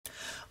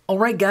All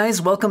right,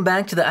 guys, welcome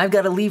back to the I've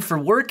Got to Leave for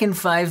Work in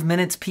 5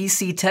 Minutes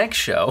PC Tech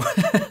Show.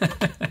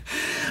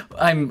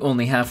 I'm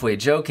only halfway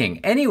joking.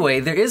 Anyway,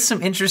 there is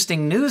some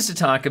interesting news to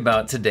talk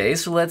about today,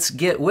 so let's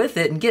get with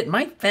it and get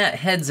my fat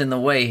head's in the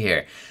way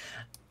here.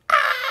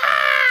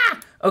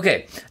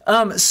 Okay,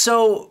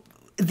 so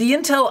the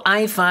Intel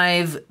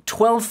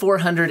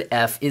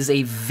i5-12400F is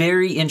a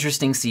very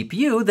interesting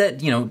CPU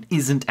that,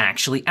 isn't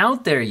actually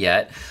out there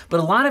yet, but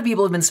a lot of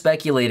people have been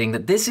speculating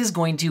that this is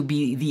going to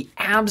be the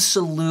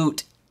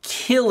absolute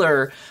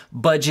killer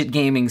budget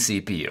gaming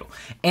CPU.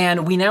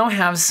 And we now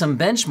have some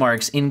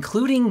benchmarks,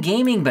 including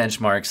gaming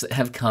benchmarks, that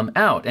have come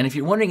out. And if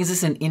you're wondering, is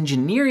this an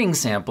engineering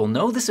sample?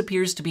 No, this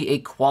appears to be a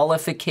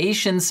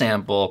qualification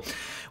sample,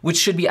 which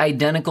should be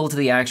identical to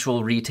the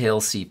actual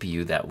retail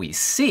CPU that we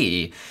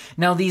see.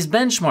 Now, these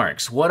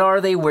benchmarks, what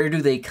are they? Where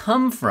do they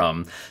come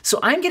from? So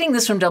I'm getting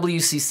this from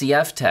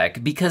WCCF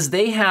Tech because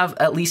they have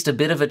at least a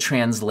bit of a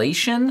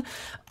translation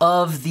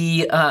of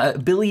the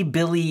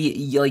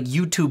Bilibili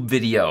YouTube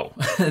video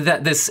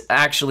that this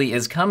actually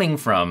is coming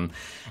from.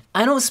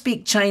 I don't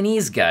speak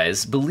Chinese,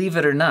 guys, believe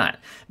it or not.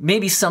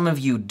 Maybe some of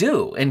you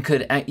do and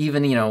could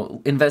even,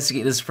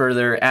 investigate this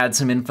further, add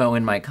some info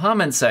in my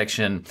comment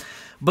section.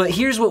 But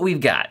here's what we've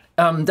got.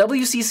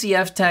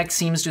 WCCF Tech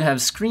seems to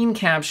have screen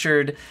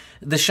captured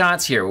the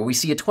shots here, where we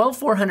see a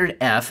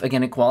 12400F,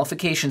 again, a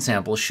qualification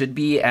sample, should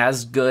be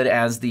as good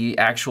as the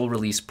actual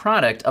release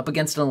product, up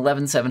against an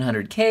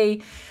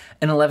 11700K,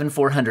 an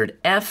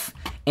 11400F,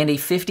 and a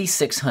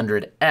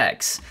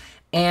 5600X.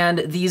 And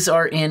these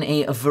are in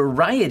a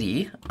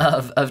variety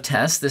of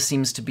tests. This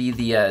seems to be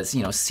the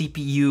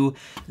CPU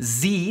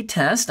Z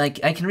test. I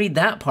can read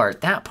that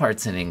part. That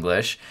part's in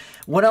English.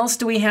 What else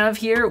do we have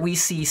here? We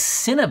see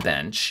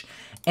Cinebench.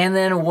 And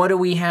then what do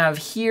we have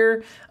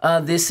here?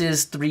 This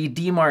is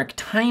 3DMark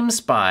Time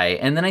Spy.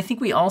 And then I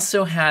think we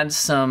also had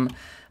some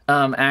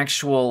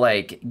actual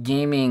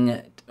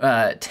gaming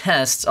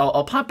tests.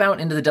 I'll pop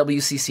out into the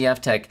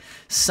WCCF Tech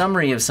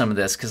summary of some of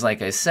this because,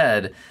 like I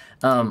said,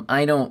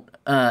 I don't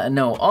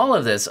know all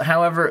of this.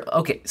 However,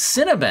 okay,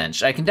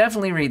 Cinebench, I can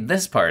definitely read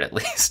this part at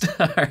least.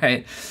 All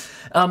right.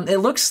 It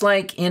looks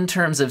like in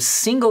terms of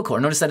single core,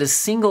 notice that is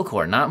single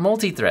core, not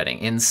multi-threading.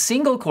 In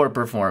single core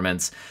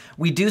performance,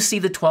 we do see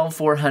the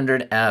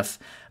 12400F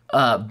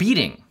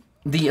beating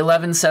the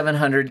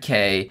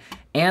 11700K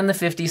and the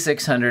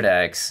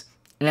 5600X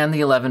and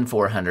the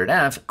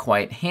 11400F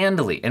quite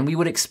handily. And we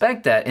would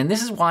expect that, and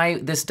this is why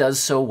this does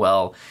so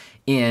well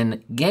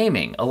in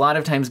gaming. A lot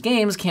of times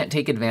games can't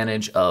take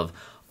advantage of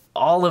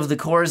all of the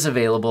cores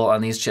available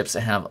on these chips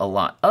that have a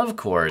lot of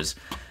cores.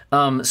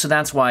 So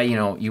that's why,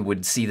 you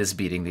would see this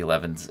beating the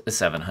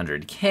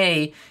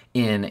 11700K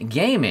in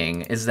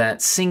gaming, is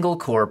that single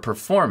core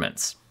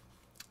performance.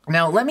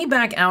 Now, let me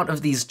back out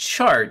of these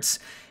charts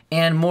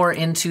and more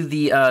into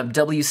the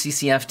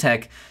WCCF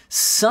Tech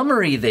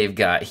summary they've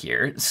got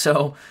here.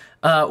 So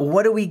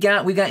what do we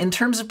got? We got, in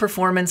terms of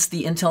performance,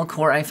 the Intel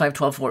Core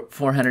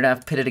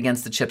i5-12400F pitted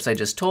against the chips I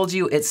just told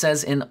you. It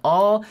says in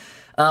all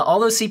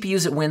those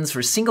CPUs, it wins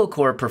for single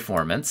core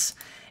performance.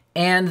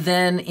 And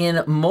then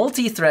in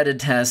multi-threaded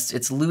tests,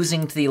 it's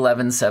losing to the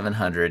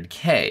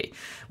 11700K,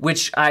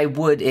 which I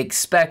would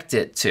expect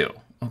it to,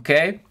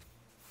 okay?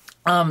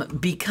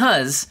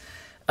 Because,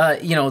 the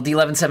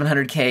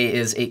 11700K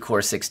is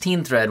 8-core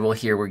 16-thread. Well,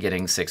 here we're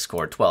getting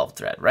 6-core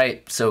 12-thread,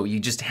 right? So you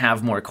just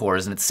have more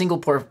cores, and its single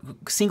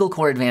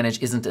core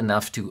advantage isn't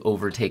enough to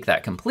overtake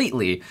that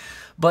completely.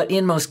 But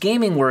in most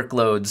gaming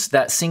workloads,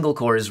 that single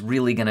core is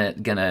really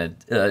gonna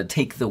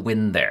take the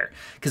win there,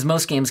 because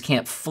most games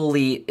can't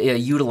fully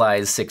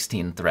utilize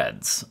 16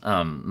 threads.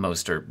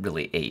 Most are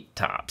really 8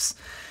 tops.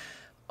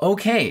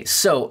 Okay,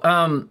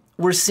 so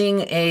we're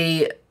seeing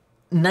a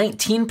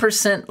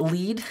 19%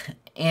 lead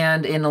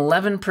and an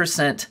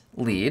 11%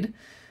 lead.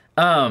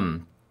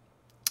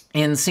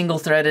 In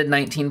single-threaded,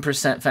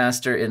 19%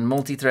 faster. In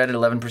multi-threaded,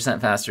 11%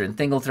 faster. In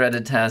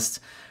single-threaded tests,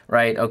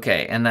 right?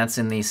 Okay, and that's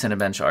in the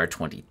Cinebench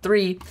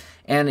R23.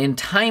 And in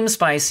Time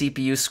Spy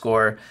CPU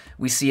score,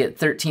 we see it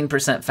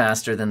 13%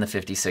 faster than the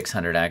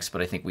 5600X,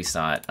 but I think we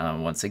saw it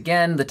once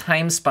again. The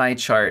Time Spy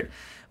chart,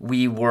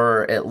 we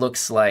were, it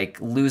looks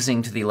like,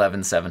 losing to the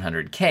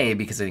 11700K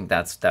because I think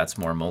that's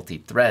more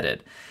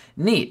multi-threaded.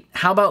 Neat.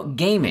 How about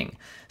gaming?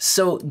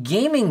 So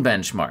gaming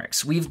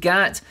benchmarks, we've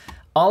got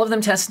all of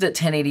them tested at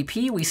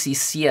 1080p. We see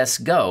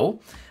CSGO,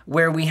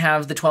 where we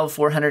have the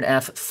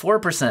 12400F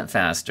 4%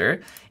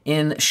 faster.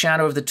 In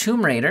Shadow of the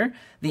Tomb Raider,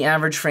 the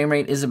average frame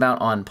rate is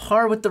about on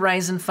par with the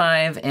Ryzen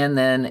 5, and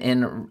then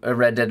in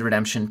Red Dead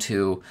Redemption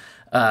 2,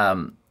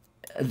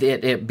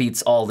 it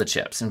beats all the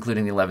chips,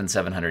 including the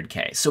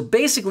 11700K. So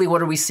basically,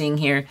 what are we seeing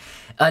here?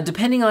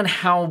 Depending on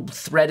how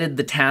threaded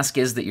the task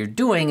is that you're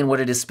doing and what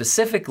it is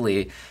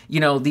specifically,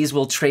 these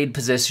will trade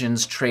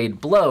positions,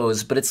 trade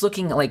blows, but it's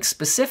looking like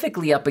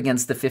specifically up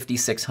against the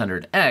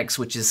 5600X,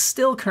 which is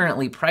still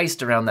currently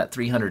priced around that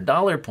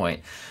 $300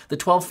 point. The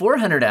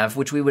 12400F,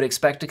 which we would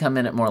expect to come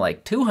in at more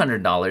like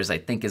 $200, I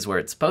think is where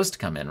it's supposed to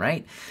come in,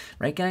 right?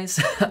 Right,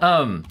 guys?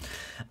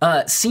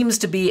 Seems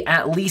to be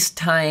at least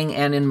tying,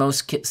 and in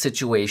most situations,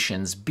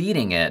 situations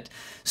beating it.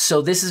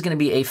 So this is going to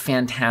be a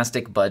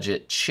fantastic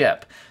budget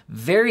chip.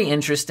 Very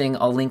interesting.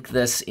 I'll link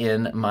this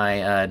in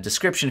my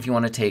description if you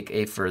want to take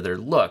a further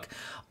look.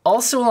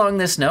 Also along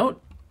this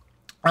note,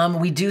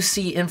 we do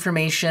see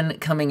information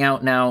coming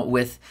out now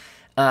with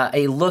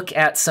a look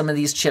at some of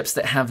these chips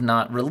that have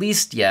not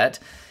released yet,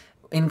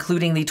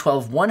 including the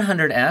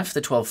 12100F,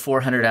 the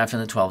 12400F,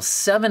 and the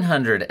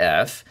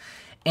 12700F.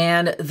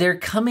 And they're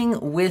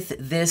coming with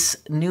this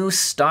new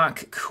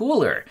stock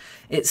cooler.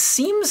 It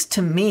seems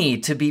to me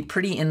to be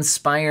pretty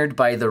inspired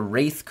by the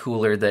Wraith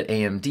cooler that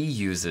AMD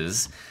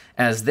uses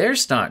as their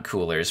stock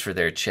coolers for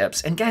their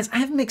chips. And guys, I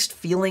have mixed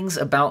feelings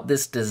about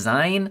this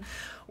design.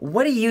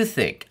 What do you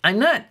think? I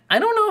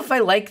don't know if I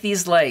like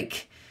these,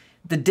 like,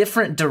 the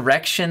different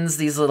directions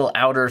these little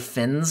outer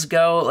fins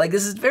go. Like,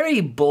 this is a very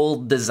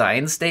bold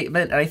design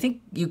statement, and I think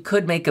you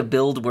could make a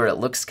build where it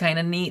looks kind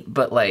of neat,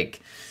 but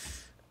like,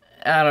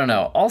 I don't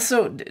know.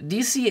 Also, do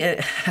you see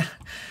it?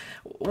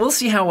 We'll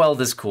see how well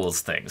this cools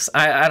things.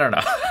 I don't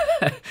know.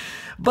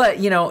 But,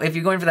 you know, if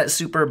you're going for that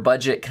super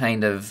budget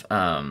kind of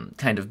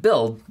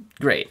build,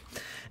 great.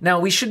 Now,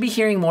 we should be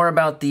hearing more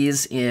about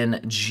these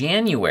in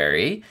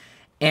January,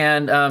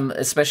 and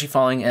especially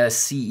following a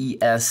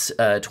CES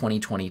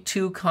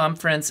 2022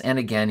 conference. And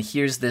again,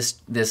 here's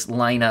this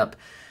lineup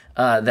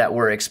that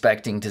we're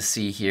expecting to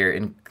see here,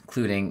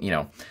 including, you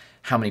know,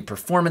 how many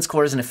performance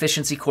cores and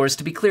efficiency cores.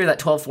 To be clear, that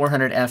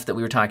 12400F that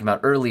we were talking about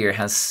earlier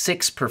has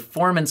 6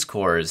 performance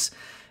cores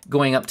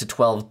going up to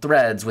 12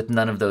 threads with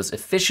none of those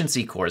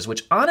efficiency cores,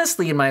 which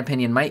honestly, in my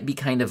opinion, might be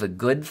kind of a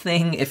good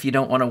thing if you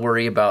don't want to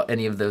worry about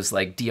any of those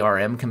like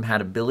DRM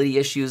compatibility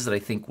issues that I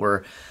think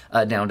were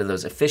down to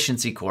those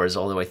efficiency cores,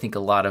 although I think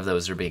a lot of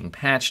those are being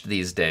patched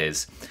these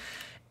days.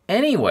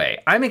 Anyway,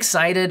 I'm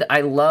excited.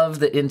 I love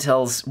that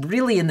Intel's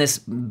really in this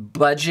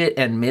budget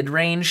and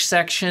mid-range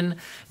section,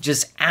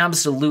 just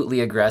absolutely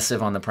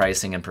aggressive on the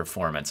pricing and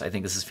performance. I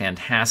think this is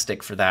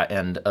fantastic for that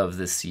end of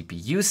the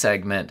CPU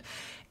segment.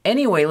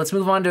 Anyway, let's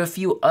move on to a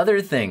few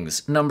other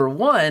things. Number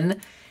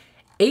one,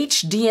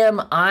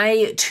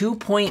 HDMI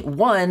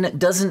 2.1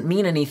 doesn't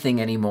mean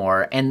anything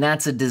anymore, and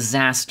that's a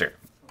disaster.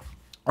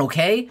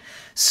 Okay,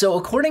 so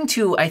according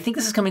to, I think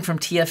this is coming from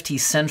TFT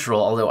Central,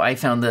 although I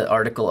found the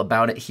article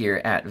about it here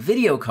at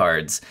Video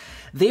Cards,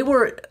 they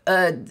were,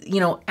 you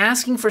know,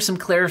 asking for some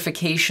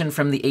clarification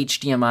from the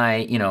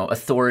HDMI, you know,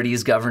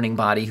 authorities, governing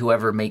body,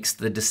 whoever makes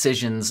the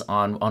decisions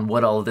on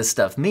what all of this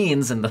stuff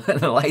means and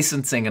the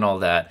licensing and all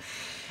that.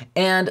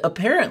 And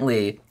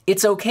apparently,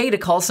 it's okay to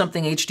call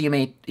something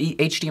HDMI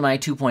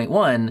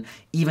 2.1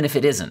 even if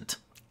it isn't,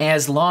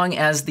 as long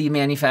as the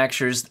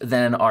manufacturers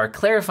then are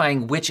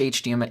clarifying which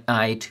HDMI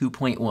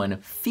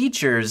 2.1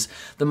 features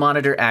the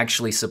monitor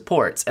actually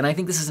supports. And I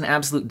think this is an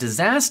absolute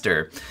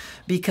disaster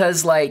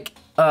because, like,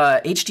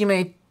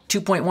 HDMI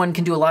 2.1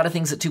 can do a lot of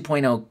things that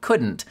 2.0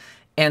 couldn't.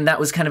 And that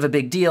was kind of a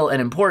big deal and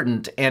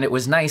important, and it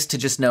was nice to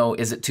just know,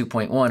 is it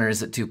 2.1 or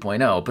is it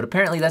 2.0? But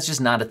apparently that's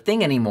just not a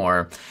thing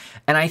anymore.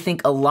 And I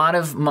think a lot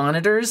of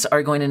monitors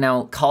are going to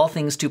now call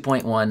things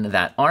 2.1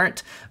 that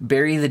aren't,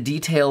 bury the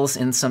details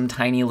in some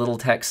tiny little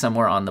text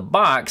somewhere on the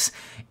box,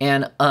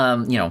 and,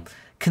 you know,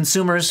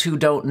 consumers who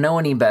don't know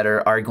any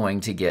better are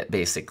going to get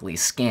basically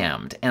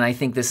scammed. And I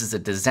think this is a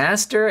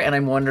disaster, and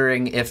I'm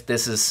wondering if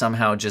this is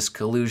somehow just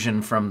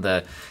collusion from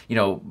the, you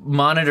know,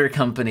 monitor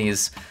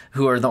companies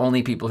who are the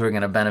only people who are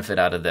going to benefit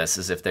out of this,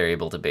 as if they're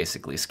able to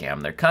basically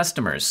scam their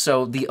customers.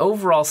 So the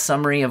overall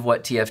summary of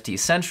what TFT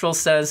Central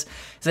says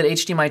is that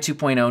HDMI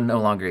 2.0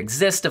 no longer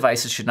exists.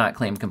 Devices should not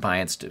claim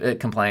compliance to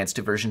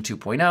version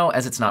 2.0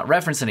 as it's not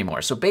referenced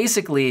anymore. So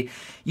basically,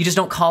 you just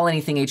don't call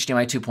anything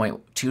HDMI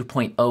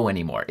 2.0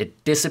 anymore.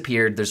 It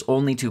disappeared. There's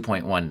only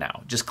 2.1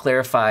 now. Just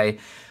clarify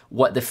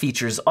what the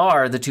features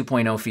are. The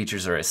 2.0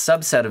 features are a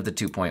subset of the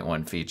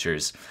 2.1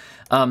 features.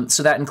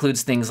 So that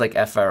includes things like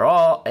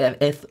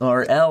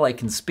FRL, I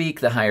can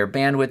speak, the higher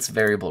bandwidths,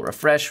 variable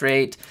refresh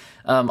rate,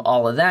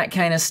 all of that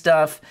kind of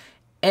stuff.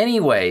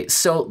 Anyway,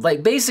 so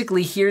like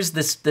basically here's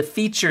the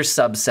feature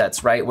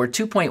subsets, right? Where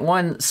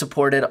 2.1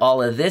 supported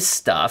all of this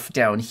stuff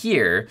down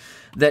here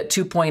that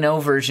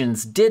 2.0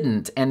 versions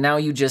didn't, and now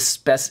you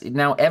just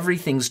now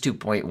everything's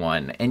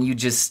 2.1, and you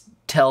just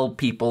tell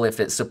people if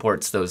it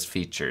supports those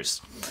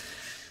features.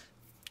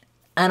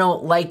 I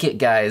don't like it,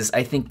 guys.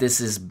 I think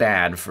this is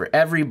bad for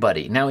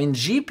everybody. Now, in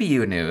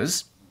GPU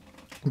news,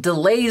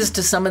 delays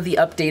to some of the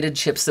updated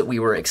chips that we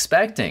were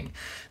expecting.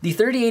 The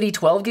 3080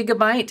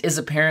 12GB is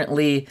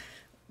apparently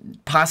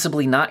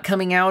possibly not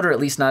coming out, or at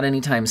least not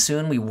anytime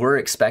soon. We were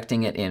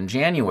expecting it in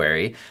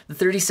January. The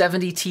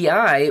 3070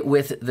 Ti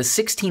with the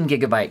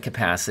 16GB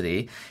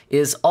capacity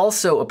is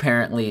also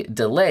apparently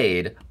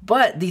delayed,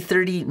 but the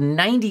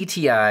 3090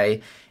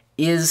 Ti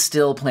is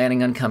still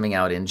planning on coming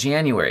out in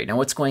January. Now,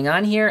 what's going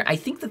on here? I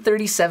think the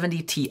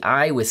 3070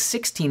 Ti with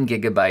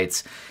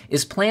 16GB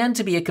is planned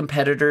to be a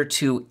competitor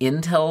to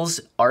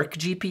Intel's Arc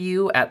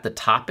GPU at the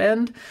top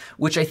end,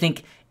 which I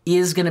think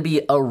is going to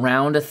be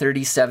around a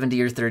 3070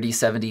 or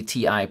 3070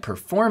 Ti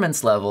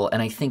performance level,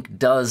 and I think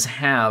does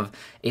have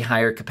a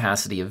higher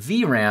capacity of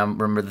VRAM.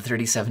 Remember, the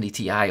 3070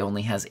 Ti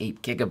only has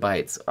 8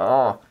 gigabytes.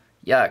 Oh,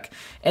 yuck.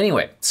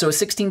 Anyway, so a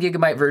 16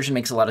 gigabyte version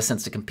makes a lot of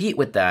sense to compete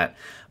with that,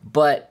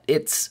 but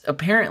it's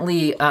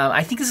apparently,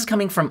 I think this is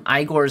coming from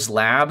Igor's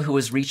lab, who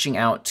was reaching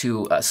out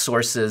to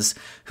sources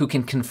who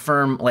can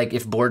confirm like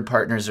if board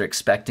partners are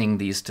expecting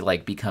these to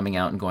like be coming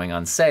out and going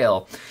on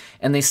sale.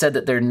 And they said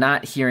that they're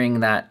not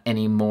hearing that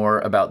anymore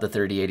about the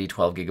 3080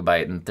 12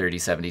 gigabyte and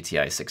 3070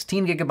 Ti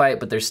 16 gigabyte,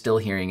 but they're still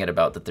hearing it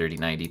about the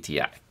 3090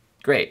 Ti.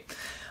 Great.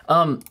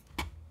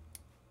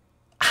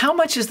 How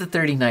much is the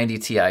 3090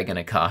 Ti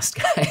gonna cost,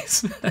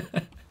 guys?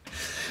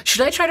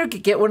 Should I try to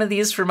get one of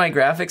these for my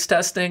graphics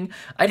testing?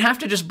 I'd have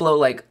to just blow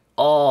like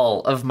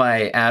all of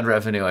my ad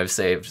revenue I've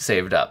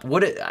saved up.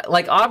 Would it,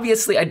 like,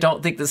 obviously I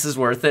don't think this is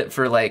worth it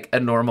for like a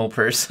normal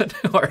person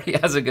who already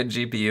has a good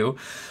GPU.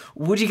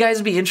 Would you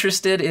guys be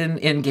interested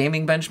in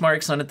gaming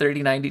benchmarks on a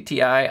 3090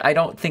 Ti? I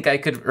don't think I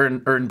could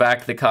earn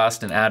back the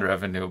cost in ad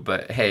revenue,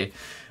 but hey,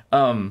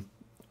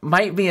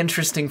 might be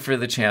interesting for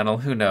the channel,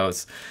 who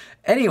knows.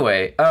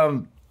 Anyway,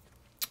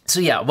 so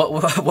yeah,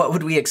 what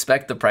would we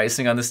expect the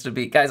pricing on this to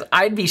be? Guys,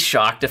 I'd be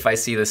shocked if I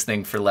see this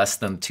thing for less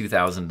than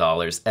 $2,000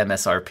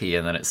 MSRP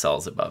and then it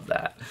sells above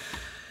that.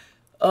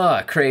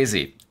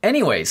 Crazy.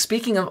 Anyway,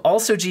 speaking of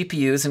also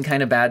GPUs and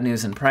kind of bad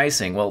news in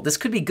pricing, well, this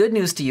could be good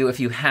news to you if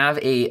you have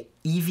a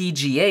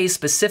EVGA,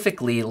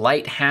 specifically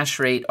light hash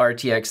rate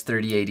RTX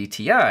 3080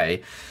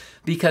 Ti,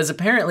 because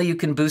apparently you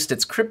can boost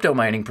its crypto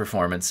mining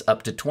performance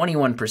up to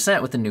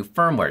 21% with the new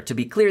firmware. To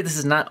be clear, this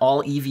is not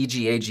all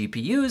EVGA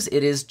GPUs,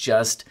 it is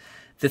just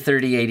the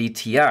 3080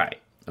 Ti,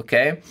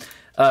 okay?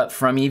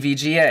 From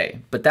EVGA.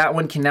 But that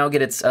one can now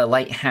get its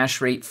light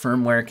hash rate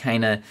firmware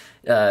kind of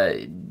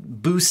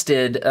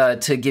boosted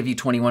to give you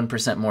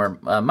 21% more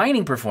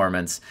mining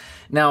performance.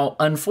 Now,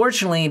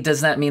 unfortunately,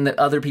 does that mean that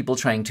other people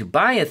trying to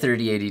buy a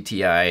 3080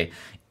 Ti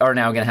are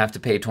now going to have to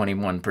pay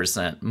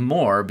 21%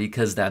 more,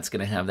 because that's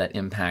going to have that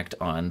impact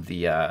on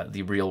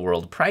the real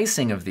world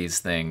pricing of these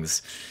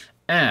things?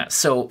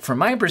 So from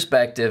my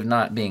perspective,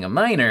 not being a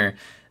miner,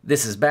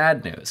 this is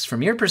bad news.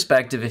 From your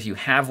perspective, if you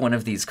have one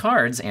of these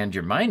cards and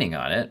you're mining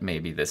on it,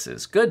 maybe this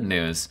is good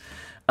news.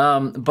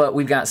 But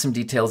we've got some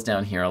details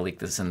down here. I'll link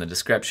this in the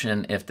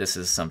description if this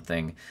is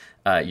something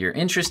you're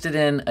interested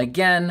in.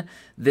 Again,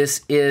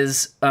 this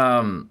is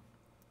not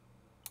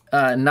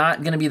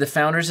going to be the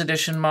Founders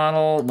Edition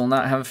model. Will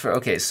not have,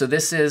 okay, so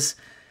this is,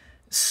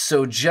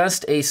 so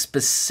just a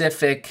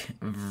specific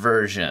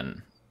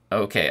version,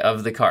 okay,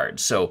 of the card.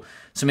 So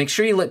make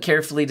sure you look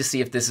carefully to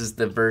see if this is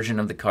the version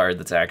of the card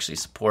that's actually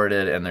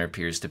supported, and there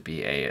appears to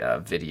be a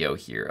video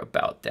here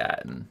about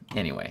that. And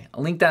anyway,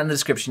 I'll link that in the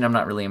description. I'm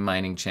not really a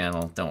mining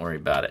channel, don't worry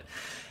about it.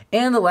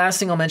 And the last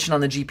thing I'll mention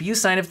on the GPU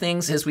side of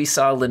things is we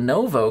saw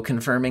Lenovo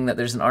confirming that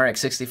there's an RX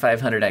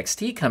 6500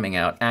 XT coming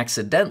out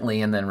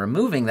accidentally and then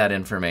removing that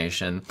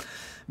information,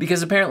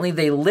 because apparently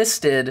they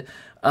listed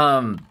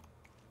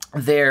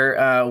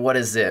their, what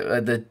is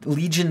it, the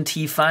Legion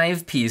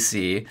T5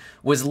 PC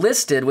was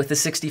listed with the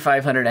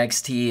 6500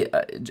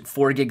 XT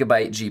 4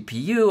 gigabyte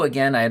GPU.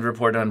 Again, I had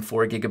reported on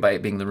 4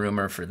 gigabyte being the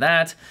rumor for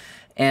that,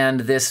 and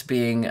this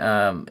being,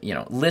 you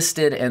know,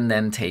 listed and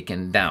then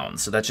taken down.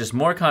 So that's just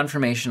more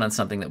confirmation on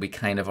something that we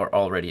kind of are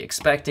already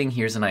expecting.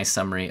 Here's a nice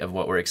summary of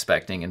what we're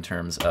expecting in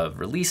terms of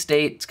release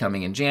date. It's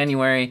coming in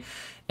January,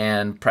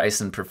 and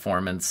price and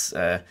performance.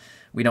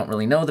 We don't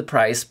really know the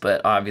price,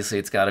 but obviously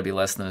it's got to be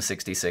less than a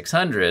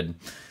 6600.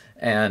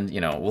 And, you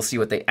know, we'll see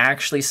what they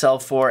actually sell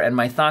for. And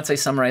my thoughts I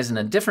summarized in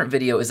a different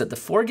video is that the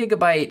 4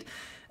 gigabyte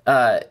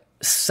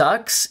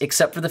sucks,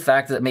 except for the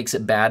fact that it makes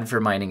it bad for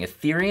mining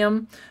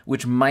Ethereum,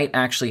 which might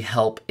actually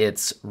help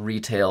its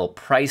retail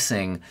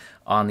pricing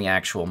on the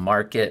actual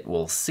market.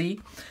 We'll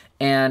see.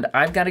 And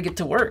I've got to get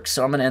to work,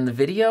 so I'm going to end the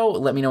video.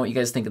 Let me know what you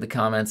guys think in the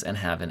comments, and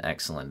have an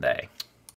excellent day.